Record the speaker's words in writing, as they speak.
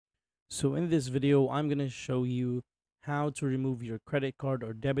So in this video, I'm going to show you how to remove your credit card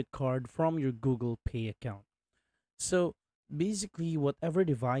or debit card from your Google Pay account. So basically, whatever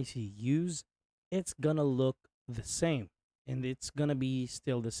device you use, it's going to look the same and it's going to be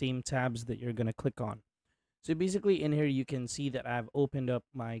still the same tabs that you're going to click on. So basically in here, you can see that I've opened up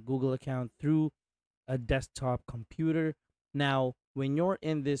my Google account through a desktop computer. Now, when you're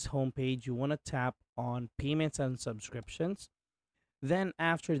in this homepage, you want to tap on payments and subscriptions. Then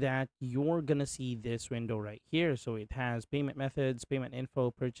after that, you're gonna see this window right here. So it has payment methods, payment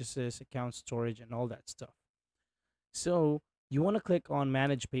info, purchases, account storage, and all that stuff. So you want to click on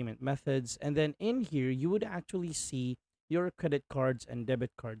manage payment methods, and then in here you would actually see your credit cards and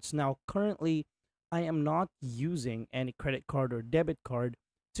debit cards. Now currently I am not using any credit card or debit card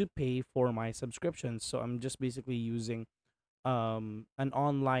to pay for my subscriptions. So I'm just basically using an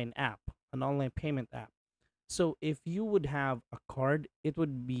online app, an online payment app. So if you would have a card, it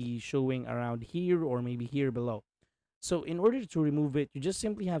would be showing around here or maybe here below. So in order to remove it, you just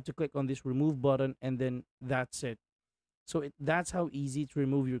simply have to click on this remove button and then that's it. So that's how easy to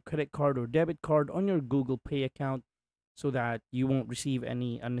remove your credit card or debit card on your Google Pay account so that you won't receive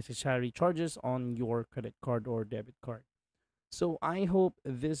any unnecessary charges on your credit card or debit card. So I hope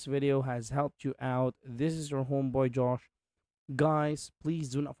this video has helped you out. This is your homeboy Josh. Guys, please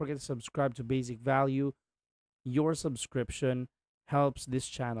do not forget to subscribe to Basic Value. Your subscription helps this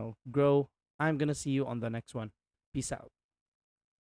channel grow. I'm gonna see you on the next one. Peace out.